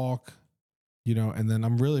almost walk, and then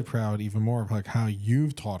I'm really proud even more of like how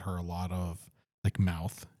you've taught her a lot of like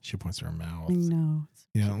mouth. She points to her mouth. I know.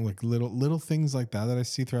 Like little things like that I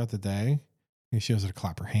see throughout the day. And she knows how to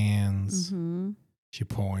clap her hands. Mm-hmm. She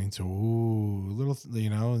points, ooh, little,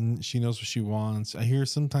 and she knows what she wants. I hear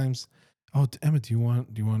sometimes, oh, Emma, do you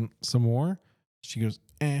want some more? She goes,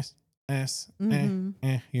 like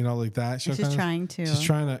that. She's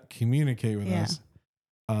trying to communicate with us.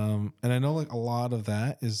 And I know like a lot of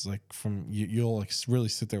that is like from you'll like really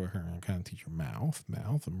sit there with her and kind of teach her mouth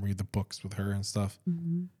and read the books with her and stuff.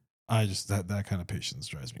 Mm-hmm. I just, that kind of patience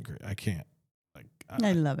drives me crazy. I can't.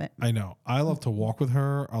 I love it. I know. I love to walk with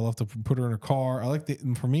her. I love to put her in a car. I like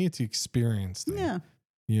for me, it's the experience thing.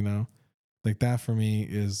 Yeah. Like that for me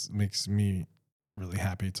makes me really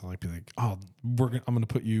happy to like be like, oh, I'm gonna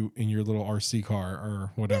put you in your little RC car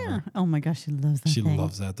or whatever. Yeah. Oh my gosh, she loves that. She thing.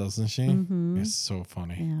 loves that, doesn't she? Mm-hmm. It's so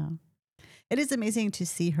funny. Yeah. It is amazing to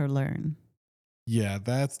see her learn. Yeah,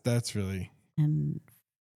 that's really and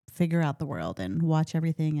figure out the world and watch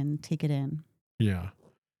everything and take it in. yeah.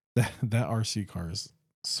 That RC car is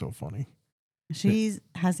so funny. She's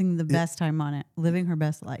having the best time on it, living her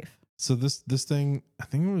best life. So this thing, I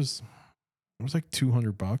think it was like $200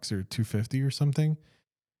 or $250 or something.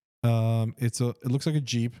 It looks like a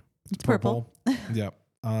Jeep. It's purple. Yep.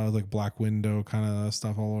 Like black window kind of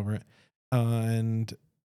stuff all over it. And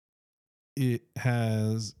it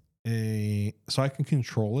has so I can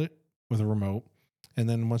control it with a remote. And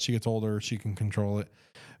then once she gets older, she can control it.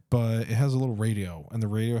 But it has a little radio, and the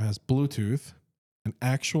radio has Bluetooth, an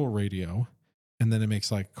actual radio, and then it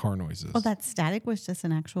makes like car noises. Oh, that static was just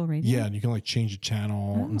an actual radio? Yeah, and you can like change the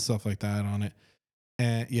channel and stuff like that on it.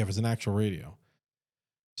 And yeah, it was an actual radio.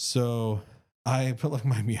 So I put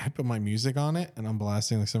my music on it, and I'm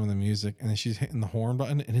blasting like some of the music, and then she's hitting the horn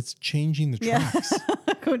button, and it's changing the tracks.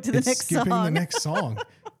 Go to the next skipping song. the next song.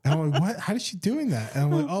 And I'm like, what? How is she doing that? And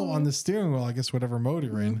I'm like, oh, on the steering wheel, I guess whatever mode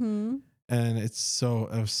you're in. Mm-hmm. And it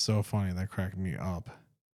was so funny. That cracked me up.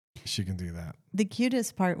 She can do that. The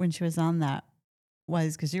cutest part when she was on that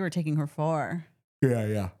was because you were taking her far.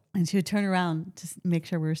 Yeah. And she would turn around to make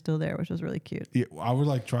sure we were still there, which was really cute. Yeah, I would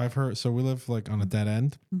like drive her. So we live like on a dead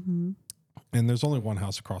end. Mm-hmm. And there's only one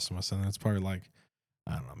house across from us. And it's probably like,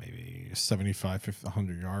 I don't know, maybe 75, 50,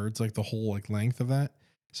 100 yards, like the whole like length of that.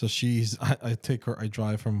 So I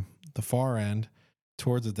drive from the far end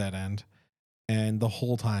towards the dead end. And the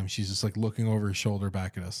whole time she's just like looking over her shoulder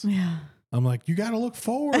back at us. Yeah. I'm like, you got to look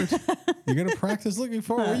forward. You got to practice looking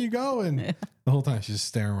forward. Where are you going? Yeah. The whole time she's just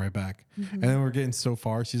staring right back. Mm-hmm. And then we're getting so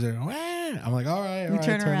far. She's like, wah! I'm like, all right. You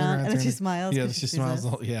turn around and then she smiles. Yeah, she smiles.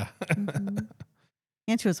 Yeah. Mm-hmm.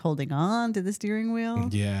 And she was holding on to the steering wheel.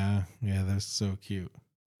 Yeah. That's so cute.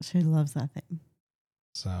 She loves that thing.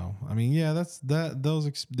 So, I mean, yeah, I don't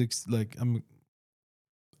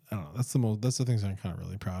know. That's the things I'm kind of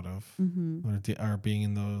really proud of. Mm-hmm. Are being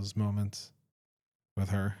in those moments with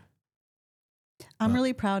her. I'm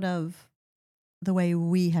really proud of the way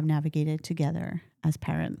we have navigated together as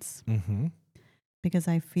parents. Mm-hmm. Because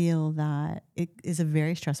I feel that it is a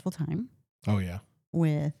very stressful time. Oh, yeah.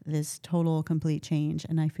 With this total, complete change.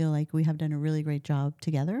 And I feel like we have done a really great job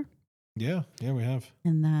together. Yeah, we have.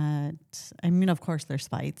 And that, I mean, of course, there's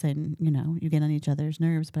fights and, you get on each other's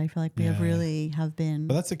nerves, but I feel like we have been.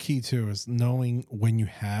 But that's the key, too, is knowing when you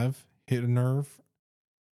have hit a nerve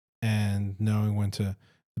and knowing when to.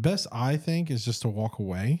 The best, I think, is just to walk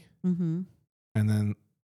away. Mm-hmm. And then,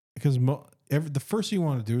 because the first thing you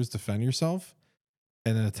want to do is defend yourself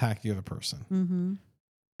and then attack the other person. Mm-hmm.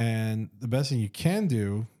 And the best thing you can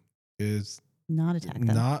do is not attack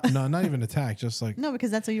them. Not even attack. Just like no, because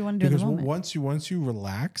that's what you want to do. Because in the moment. once you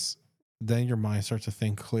relax, then your mind starts to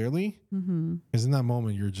think clearly. Mm-hmm. Because in that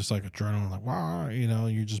moment, you're just like adrenaline, like wow,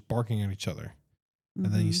 you're just barking at each other, and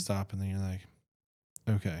then you stop, and then you're like,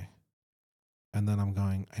 okay. And then I'm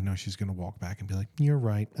going. I know she's gonna walk back and be like, "You're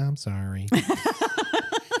right. I'm sorry."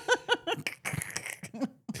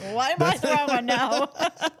 Why am I the wrong one now?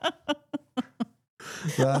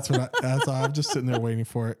 That's I'm just sitting there waiting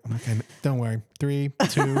for it. I'm like, don't worry. 3,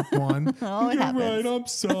 2, 1. Oh, it happens. Right, I'm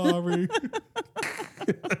sorry.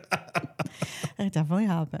 It definitely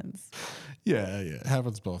happens. Yeah, it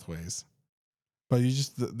happens both ways. But you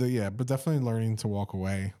just but definitely learning to walk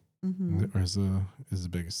away is the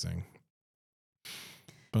biggest thing.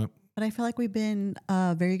 But I feel like we've been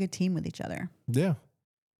a very good team with each other. Yeah.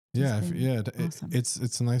 Awesome.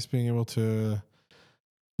 It's nice being able to,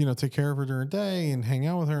 take care of her during the day and hang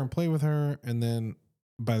out with her and play with her. And then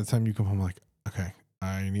by the time you come home, like, okay,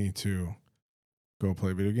 I need to go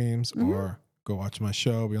play video games or go watch my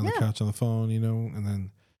show, be on the couch on the phone,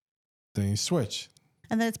 and then you switch.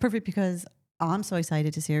 And then it's perfect because I'm so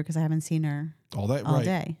excited to see her because I haven't seen her all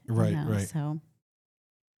day. Right. So,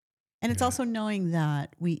 and it's also knowing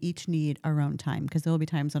that we each need our own time because there will be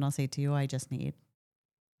times when I'll say to you, I just need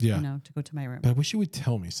to go to my room. But I wish you would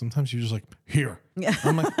tell me. Sometimes you're just like, here. Yeah.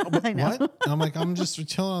 I'm like, oh, I know. what? I'm like, I'm just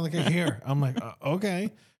chilling on the here. I'm like,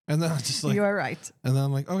 okay. And then I'm just like, you are right. And then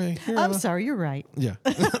I'm like, okay. Here, I'm sorry, you're right. Yeah.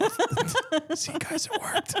 See, guys, it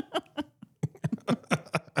worked.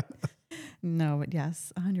 No, but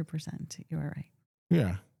yes, 100%. You are right.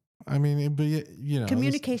 Yeah. I mean, but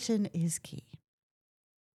communication is key.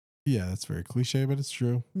 Yeah, that's very cliche, but it's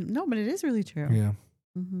true. No, but it is really true. Yeah.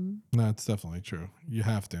 Mm-hmm. No, it's definitely true. You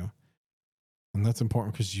have to. And that's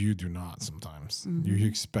important because you do not sometimes. Mm-hmm. You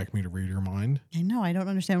expect me to read your mind. I know. I don't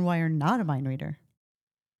understand why you're not a mind reader.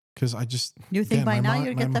 because I just You think again, by my now mind-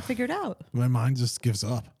 you'd my get that mi- figured out. My mind just gives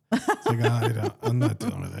up. It's like I'm not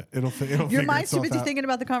dealing with it. It'll Your figure mind's too itself busy out. thinking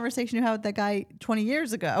about the conversation you had with that guy 20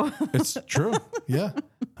 years ago. It's true. Yeah,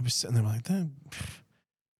 I was sitting there like, "Damn,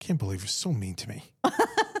 can't believe you're so mean to me.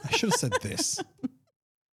 I should have said this."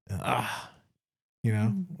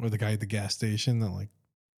 Or the guy at the gas station that like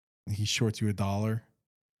he shorts you $1.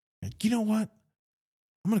 Like, you know what?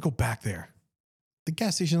 I'm gonna go back there. The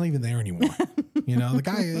gas station's not even there anymore. The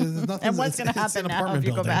guy is nothing. And what's going to happen now if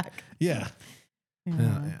you go back? Yeah.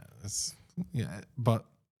 But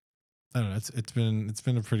I don't know. It's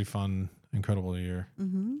been a pretty fun, incredible year,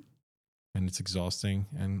 and it's exhausting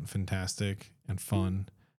and fantastic and fun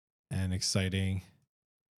and exciting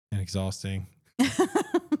and exhausting.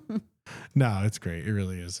 No, it's great. It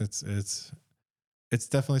really is. It's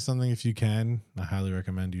definitely something. If you can, I highly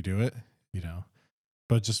recommend you do it.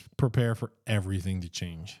 But just prepare for everything to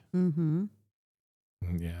change. Mm-hmm.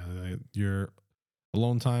 Yeah, your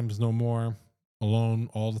alone time is no more alone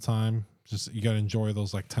all the time. Just you got to enjoy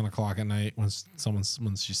those like 10 o'clock at night when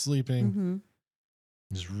she's sleeping. Mm-hmm.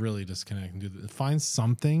 Just really disconnect and find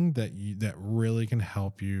something that really can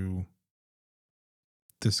help you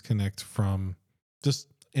disconnect from just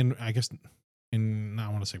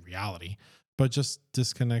not want to say reality, but just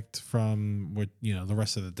disconnect from what the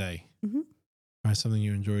rest of the day. Mm-hmm. Find something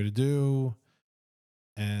you enjoy to do,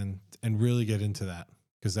 and really get into that,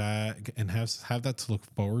 because have that to look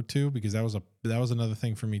forward to, because that was another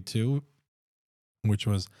thing for me too, which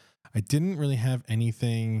was I didn't really have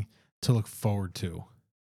anything to look forward to.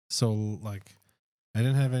 So like I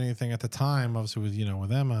didn't have anything at the time, obviously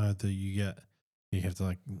with Emma, that you have to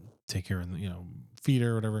like take care of, feed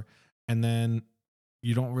her or whatever. And then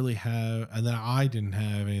you don't really have, and then I didn't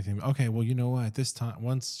have anything. Okay, well, you know what? At this time,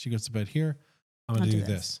 once she goes to bed here, I'm going to do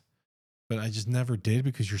this. But I just never did,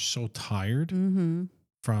 because you're so tired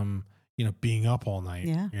from, being up all night,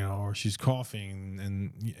 or she's coughing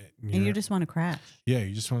and you just want to crash. Yeah.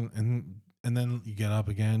 You just want, and then you get up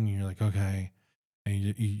again and you're like, okay.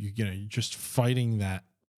 And you're just fighting that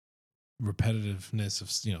repetitiveness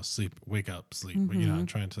of, sleep, wake up, sleep, and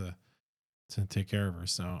trying to take care of her.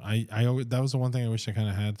 So I that was the one thing I wish I kind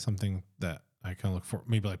of had, something that I kind of look for,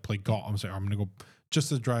 maybe like play golf. I'm going to go just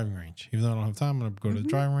to the driving range, even though I don't have time. I'm going to go to the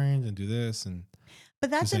driving range and do this.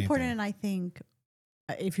 But that's important. And I think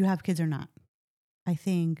if you have kids or not, I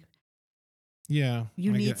think you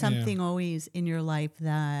need something always in your life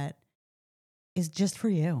that is just for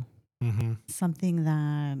you. Mm-hmm. Something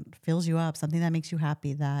that fills you up, something that makes you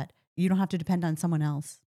happy, that you don't have to depend on someone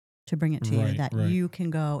else to bring it to you, that you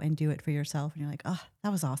can go and do it for yourself. And you're like, oh,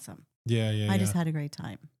 that was awesome. I just had a great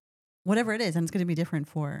time. Whatever it is. And it's going to be different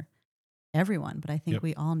for everyone. But I think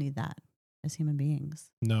we all need that as human beings.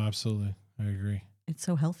 No, absolutely. I agree. It's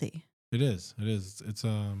so healthy. It is. It's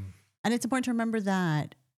and it's important to remember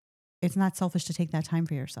that it's not selfish to take that time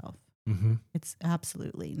for yourself. Mm-hmm. It's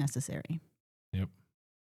absolutely necessary. Yep.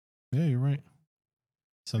 Yeah, you're right.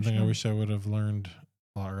 Something I wish I would have learned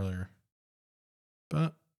a lot earlier.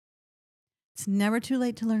 But it's never too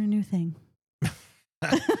late to learn a new thing.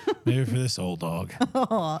 Maybe for this old dog.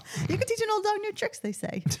 Oh, you can teach an old dog new tricks, they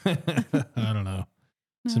say. I don't know.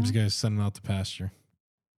 No? Some guys sending out to pasture.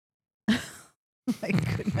 My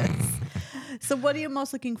goodness. So what are you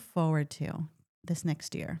most looking forward to this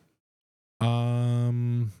next year?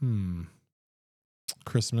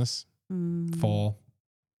 Christmas. Fall.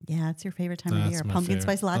 Yeah, it's your favorite time of year. Pumpkin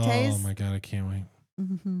spice lattes. Oh my God, I can't wait.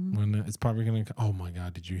 Mm-hmm. When it's probably going to, oh my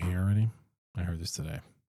God, did you hear already? I heard this today.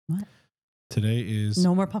 What? Today is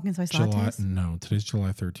no more pumpkin spice lattes? No, today's July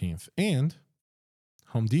 13th. And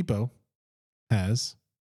Home Depot has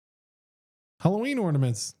Halloween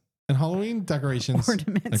ornaments and Halloween decorations.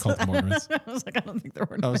 Ornaments. I call them ornaments. I was like, I don't think they're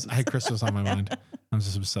ornaments. I had Christmas on my mind. I'm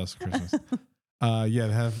just obsessed with Christmas.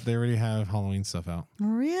 They already have Halloween stuff out.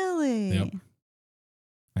 Really? Yep.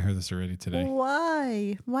 I heard this already today.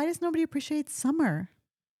 Why? Why does nobody appreciate summer?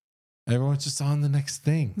 Everyone's just on the next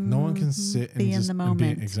thing. No one can sit and be just in the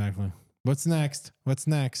moment. Exactly. What's next? Yeah,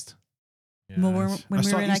 well, when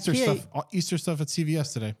we were in Easter IKEA, Easter stuff at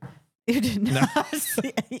CVS today. You did not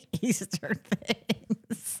see any Easter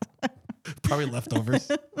things. Probably leftovers.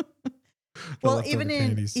 Well, even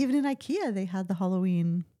in IKEA, they had the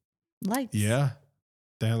Halloween lights. Yeah,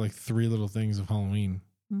 they had like 3 little things of Halloween.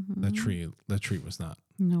 Mm-hmm. That tree was not.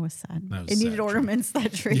 No, it was sad. It needed ornaments.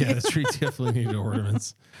 That tree. Yeah, the tree definitely needed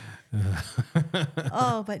ornaments.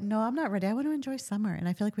 Oh, but no, I'm not ready. I want to enjoy summer, and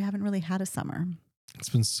I feel like we haven't really had a summer. It's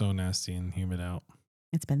been so nasty and humid out.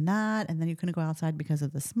 It's been that, and then you couldn't go outside because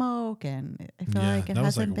of the smoke, and I feel like it hasn't been. That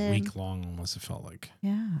was like a week long almost, it felt like.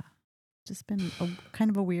 Yeah. Just been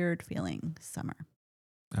kind of a weird feeling summer.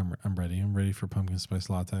 I'm ready. I'm ready for pumpkin spice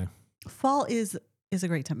latte. Fall is a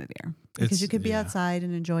great time of year because you could be outside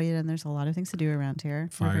and enjoy it, and there's a lot of things to do around here.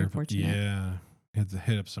 We're very fortunate. Yeah. Had to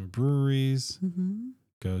hit up some breweries. Mm-hmm.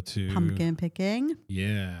 Go to pumpkin picking.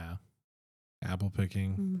 Yeah. Apple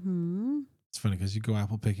picking. Mm-hmm. It's funny because you go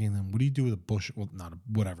apple picking, and then what do you do with a bush? Well, not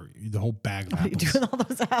whatever. The whole bag of apples. What do you do with all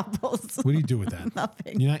those apples? What do you do with that?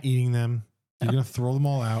 Nothing. You're not eating them. You're going to throw them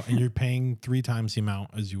all out, and you're paying 3 times the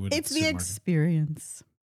amount as you would. It's the experience.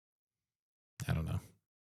 I don't know.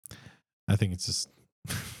 I think it's just.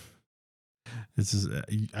 This is.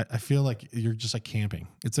 I feel like you're just like camping.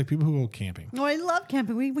 It's like people who go camping. Oh, I love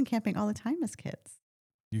camping. We went camping all the time as kids.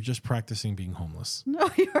 You're just practicing being homeless. No,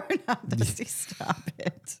 you're not, Dusty. Stop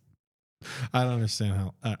it. I don't understand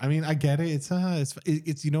how. I mean, I get it.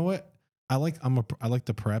 It's. You know what? I like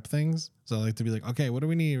to prep things. So I like to be like, okay, what do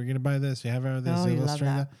we need? We're gonna buy this. You have this. Oh, you love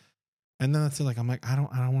that. And then that's it. Like I'm like, I don't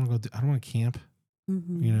want to go. I don't want to camp.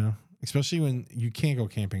 Mm-hmm. You know, especially when you can't go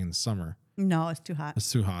camping in the summer. No, it's too hot. It's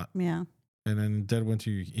too hot. Yeah. And then dead winter,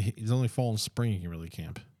 it's only fall and spring you can really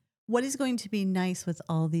camp. What is going to be nice with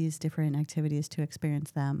all these different activities to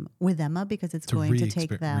experience them with Emma, because it's going to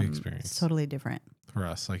take them totally different. For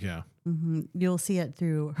us, like, yeah. Mm-hmm. You'll see it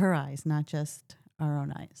through her eyes, not just our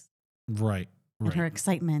own eyes. Right. And her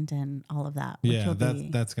excitement and all of that. Yeah,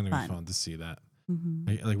 that's going to be fun to see that.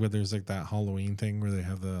 Mm-hmm. Like where there's like that Halloween thing where they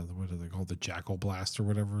have what are they called? The Jackal Blast or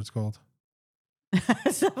whatever it's called.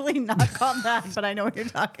 It's definitely not called that, but I know what you're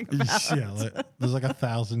talking about. Yeah, there's like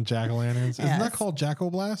 1,000 jack-o'-lanterns. Isn't that called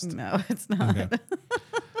Jackal Blast? No, it's not. Okay.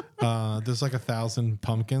 There's like 1,000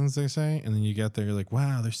 pumpkins, they say, and then you get there, you're like,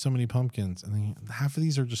 wow, there's so many pumpkins, and then half of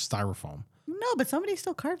these are just styrofoam. No, but somebody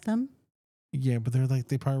still carved them. Yeah, but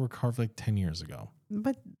they probably were carved like 10 years ago.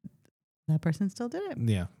 But that person still did it.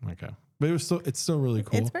 Yeah, okay. But it's still really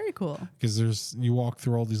cool. It's very cool because you walk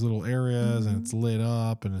through all these little areas and it's lit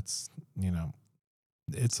up and it's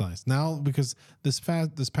it's nice now because this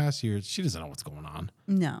past year she doesn't know what's going on.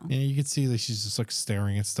 No, yeah, you can see that she's just like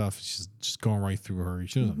staring at stuff. She's just going right through her.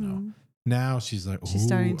 She doesn't know. Now she's like, she's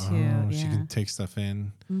starting to. She can take stuff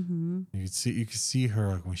in. Mm-hmm. You can see her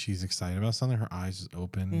like when she's excited about something. Her eyes just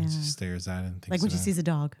open and she stares at it and thinks like when she sees a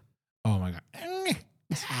dog. Oh my god!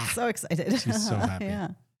 So excited. She's so happy. Yeah.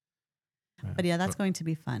 But yeah, that's going to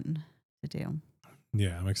be fun to do.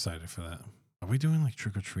 Yeah, I'm excited for that. Are we doing like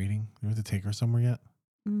trick or treating? Do we have to take her somewhere yet?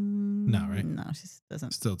 No, right? No, she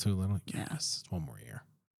doesn't. Still too little. Yes, one more year.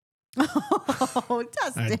 Oh,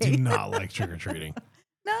 Dustin. I do not like trick or treating.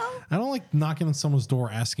 No, I don't like knocking on someone's door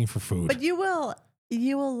asking for food. But you will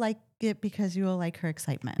like it because you will like her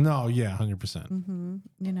excitement. No, yeah, 100%. Mm-hmm.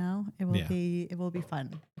 It will be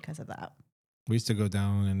fun because of that. We used to go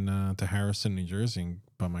down to Harrison, New Jersey,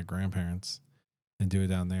 by my grandparents, and do it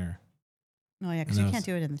down there. Oh yeah, because you can't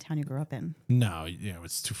do it in the town you grew up in. No, yeah,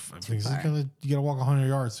 it's too far. You gotta walk 100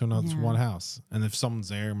 yards to another one house, and if someone's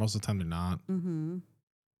there, most of the time they're not. Mm-hmm.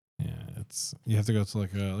 Yeah, you have to go to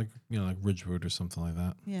like Ridgewood or something like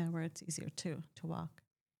that. Yeah, where it's easier to walk.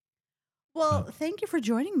 Well, thank you for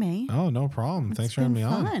joining me. Oh, no problem. Thanks for having me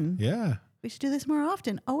on. Yeah. We should do this more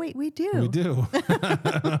often. Oh, wait, we do. We do.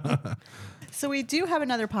 So we do have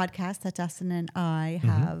another podcast that Dustin and I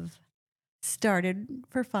have started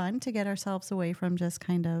for fun to get ourselves away from just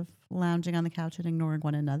kind of lounging on the couch and ignoring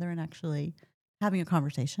one another and actually having a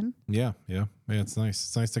conversation. Yeah. It's nice.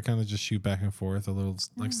 It's nice to kind of just shoot back and forth a little,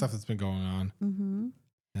 like stuff that's been going on. Mm-hmm.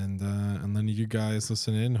 And then you guys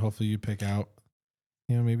listen in. Hopefully you pick out,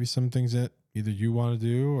 maybe some things that either you want to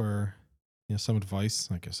do or, some advice.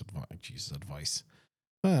 I guess advice.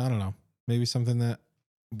 I don't know. Maybe something that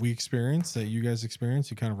we experience, that you guys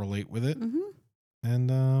experience, you kind of relate with it. Mm-hmm.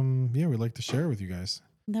 And we'd like to share with you guys.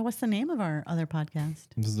 Now, what's the name of our other podcast?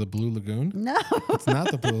 This is the Blue Lagoon? No. It's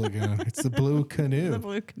not the Blue Lagoon. It's the Blue Canoe. The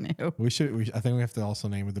Blue Canoe. I think we have to also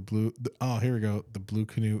name it the Blue. Here we go. The Blue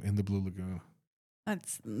Canoe in the Blue Lagoon.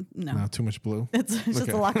 That's no. Not too much blue. It's just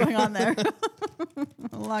a lot going on there.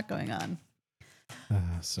 A lot going on.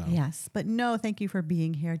 Yes, but no, thank you for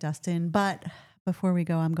being here, Dustin. But before we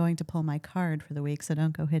go, I'm going to pull my card for the week, so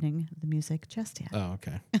don't go hitting the music just yet. Oh,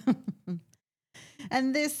 okay.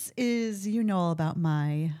 And this is, all about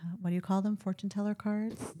my, what do you call them? Fortune teller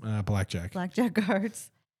cards? Blackjack. Blackjack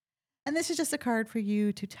cards. And this is just a card for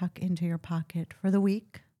you to tuck into your pocket for the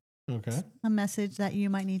week. Okay. A message that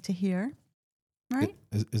you might need to hear. Right?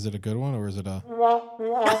 Is it a good one or is it a... I was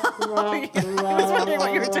wondering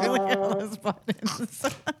what you were doing with all those buttons.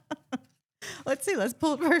 Let's see. Let's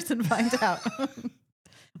pull it first and find out.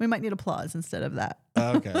 We might need applause instead of that.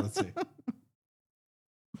 Okay, let's see.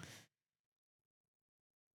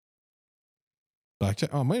 Blackjack.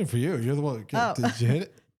 Oh, I'm waiting for you. You're the one. Did you hit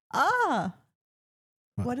it? Ah.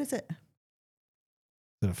 What is it?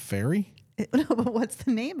 Is it a fairy? No, but what's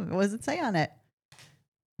the name of it? What does it say on it?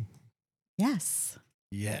 Yes.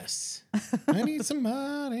 Yes. I need some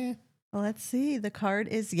money. Well, let's see. The card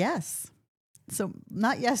is yes. So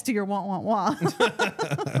not yes to your want.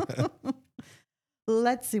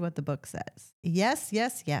 Let's see what the book says. Yes,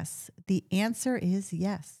 yes, yes. The answer is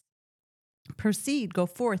yes. Proceed, go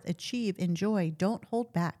forth, achieve, enjoy, don't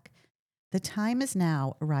hold back. The time is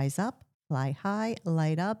now. Rise up, fly high,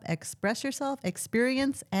 light up, express yourself,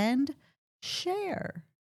 experience, and share.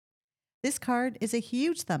 This card is a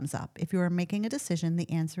huge thumbs up. If you are making a decision, the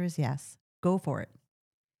answer is yes. Go for it.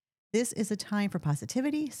 This is a time for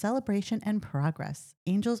positivity, celebration, and progress.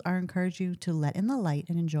 Angels are encouraging you to let in the light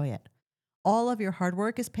and enjoy it. All of your hard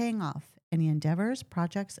work is paying off, and the endeavors,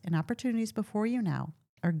 projects, and opportunities before you now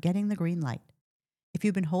are getting the green light. If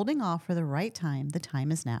you've been holding off for the right time, the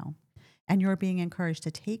time is now, and you're being encouraged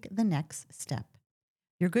to take the next step.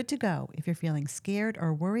 You're good to go. If you're feeling scared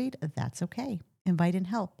or worried, that's okay. Invite in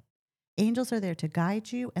help. Angels are there to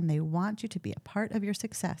guide you, and they want you to be a part of your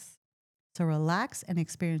success. So relax and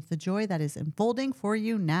experience the joy that is unfolding for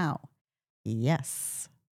you now. Yes.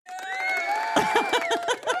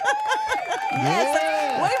 Yes,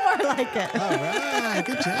 that's way more like it. All right,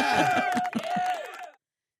 good job.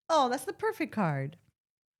 Oh, that's the perfect card.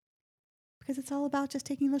 Because it's all about just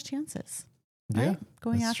taking those chances. Yeah, right?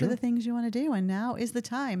 Going that's after true. the things you want to do. And now is the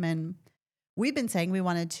time. And we've been saying we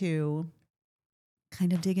wanted to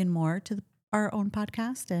kind of dig in more to our own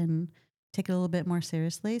podcast and take it a little bit more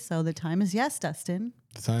seriously. So the time is yes, Dustin,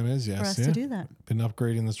 The time is yes. for us yeah. to do that. Been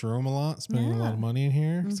upgrading this room a lot, spending a lot of Yeah. money in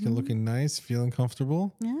here. It's Mhm. looking nice, feeling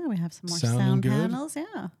comfortable. Yeah, we have some more Sounding sound good. panels.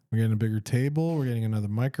 Yeah. We're getting a bigger table. We're getting another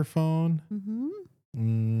microphone.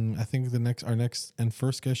 Mm-hmm. I think our next and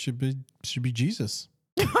first guest should be Jesus.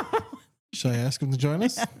 Should I ask him to join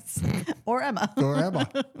us? Yes. Or Emma. Or Emma.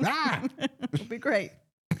 Ah! It'll be great.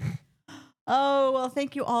 Oh, well,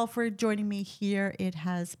 thank you all for joining me here. It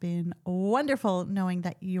has been wonderful knowing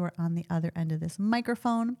that you are on the other end of this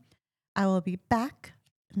microphone. I will be back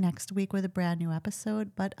next week with a brand new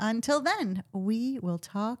episode. But until then, we will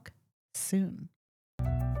talk soon.